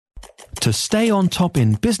To stay on top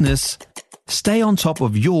in business, stay on top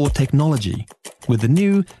of your technology with the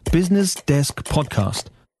new Business Desk podcast,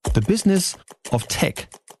 The Business of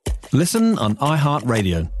Tech. Listen on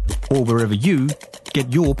iHeartRadio or wherever you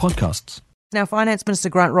get your podcasts. Now, Finance Minister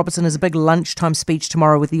Grant Robertson has a big lunchtime speech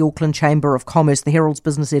tomorrow with the Auckland Chamber of Commerce. The Herald's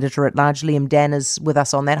business editor at large, Liam Dan, is with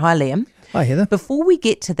us on that. Hi, Liam. Hi, Heather. Before we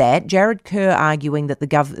get to that, Jared Kerr arguing that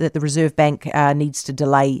the Reserve Bank needs to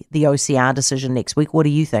delay the OCR decision next week. What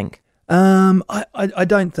do you think? I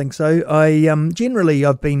don't think so. Generally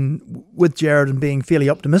I've been with Jared and being fairly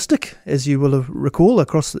optimistic, as you will recall,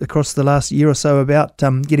 across the last year or so about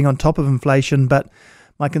getting on top of inflation. But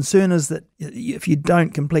my concern is that if you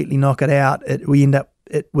don't completely knock it out, we end up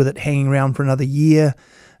with it hanging around for another year.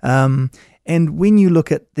 And when you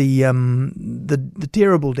look at the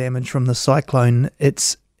terrible damage from the cyclone,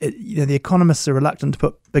 the economists are reluctant to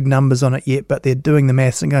put big numbers on it yet, but they're doing the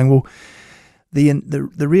maths and going, well,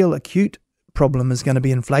 the real acute problem is going to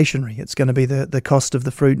be inflationary. It's going to be the cost of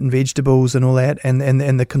the fruit and vegetables and all that, and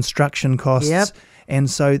the construction costs. Yep. And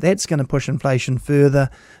so that's going to push inflation further.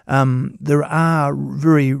 There are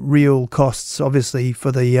very real costs, obviously,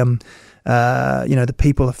 for the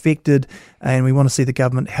people affected, and we want to see the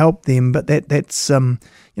government help them. But that's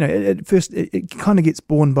at first it kind of gets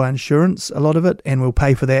borne by insurance, a lot of it, and we'll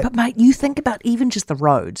pay for that. But mate, you think about even just the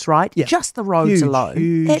roads, right? Yeah. Just the roads alone.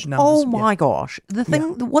 Huge numbers. Oh my gosh.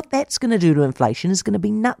 What that's going to do to inflation is going to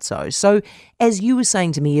be nutso. So as you were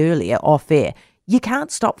saying to me earlier off air, you can't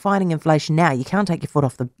stop fighting inflation now. You can't take your foot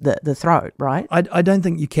off the throat, right? I don't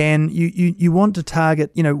think you can. You want to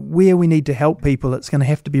target, where we need to help people, it's going to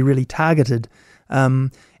have to be really targeted.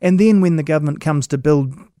 And then when the government comes to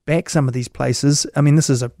build back some of these places, I mean, this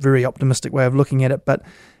is a very optimistic way of looking at it, but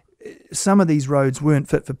some of these roads weren't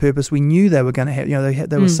fit for purpose. We knew they were going to have,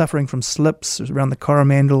 they were suffering from slips around the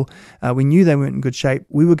Coromandel. We knew they weren't in good shape.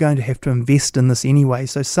 We were going to have to invest in this anyway.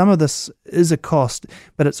 So some of this is a cost,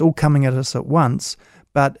 but it's all coming at us at once.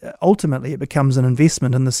 But ultimately, it becomes an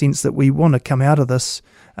investment in the sense that we want to come out of this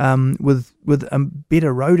with a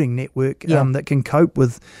better roading network that can cope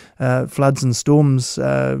with floods and storms,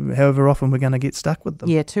 however often we're going to get stuck with them.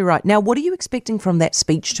 Yeah, too right. Now, what are you expecting from that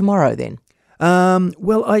speech tomorrow then?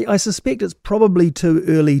 Well, I suspect it's probably too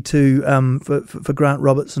early for Grant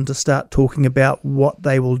Robertson to start talking about what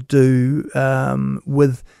they will do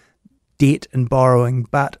with debt and borrowing.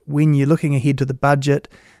 But when you're looking ahead to the budget,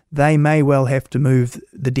 they may well have to move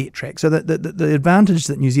the debt track. So the advantage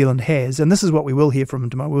that New Zealand has, and this is what we will hear from them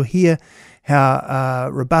tomorrow, we'll hear how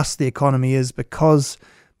robust the economy is because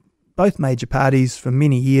both major parties for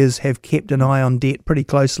many years have kept an eye on debt pretty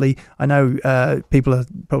closely. I know people are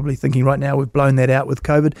probably thinking right now we've blown that out with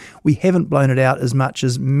COVID. We haven't blown it out as much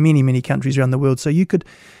as many, many countries around the world. So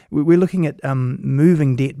we're looking at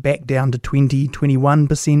moving debt back down to 20,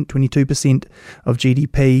 21%, 22% of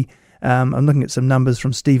GDP. I'm looking at some numbers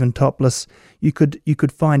from Stephen Topless. You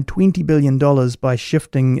could find $20 billion by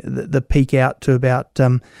shifting the peak out to about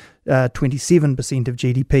 27% of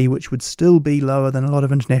GDP, which would still be lower than a lot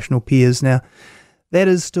of international peers. Now, that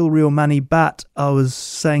is still real money, but I was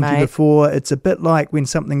saying to you before, it's a bit like when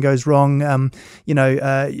something goes wrong.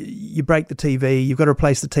 You break the TV, you've got to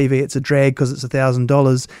replace the TV, it's a drag because it's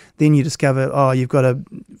 $1,000. Then you discover, you've got to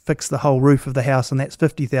fix the whole roof of the house, and that's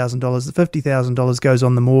 $50,000. The $50,000 goes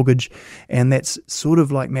on the mortgage, and that's sort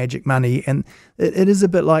of like magic money. And it is a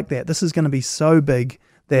bit like that. This is going to be so big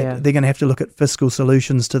that they're going to have to look at fiscal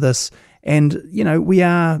solutions to this. And, we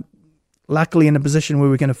are luckily in a position where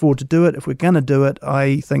we can afford to do it. If we're going to do it,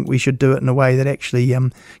 I think we should do it in a way that actually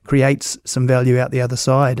creates some value out the other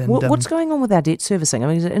side. And what's going on with our debt servicing? I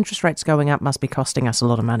mean, interest rates going up must be costing us a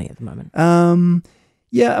lot of money at the moment.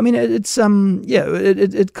 Yeah, I mean,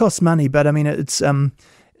 it costs money, but I mean, it's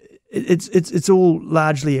all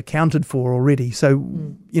largely accounted for already.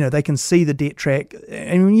 So, they can see the debt track.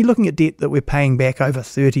 And when you're looking at debt that we're paying back over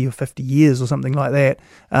 30 or 50 years or something like that,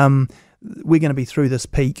 we're going to be through this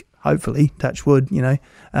peak, hopefully, touch wood,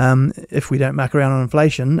 if we don't muck around on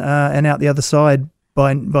inflation, and out the other side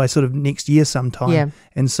by sort of next year sometime. Yeah.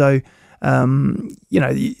 And so,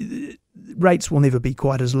 rates will never be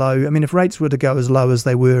quite as low. I mean, if rates were to go as low as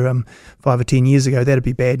they were 5 or 10 years ago, that'd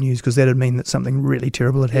be bad news because that'd mean that something really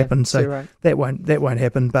terrible had happened. So that won't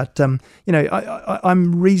happen. But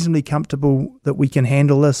I'm reasonably comfortable that we can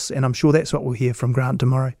handle this, and I'm sure that's what we'll hear from Grant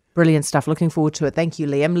tomorrow. Brilliant stuff. Looking forward to it. Thank you,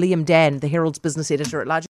 Liam. Liam Dan, the Herald's business editor at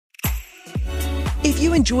large. If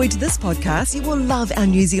you enjoyed this podcast, you will love our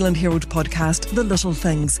New Zealand Herald podcast, The Little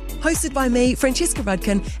Things, hosted by me, Francesca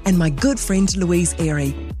Rudkin, and my good friend Louise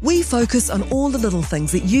Airy. We focus on all the little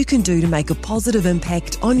things that you can do to make a positive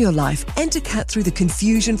impact on your life and to cut through the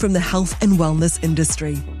confusion from the health and wellness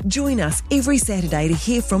industry. Join us every Saturday to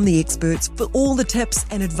hear from the experts for all the tips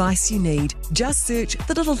and advice you need. Just search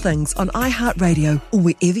The Little Things on iHeartRadio or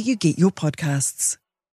wherever you get your podcasts.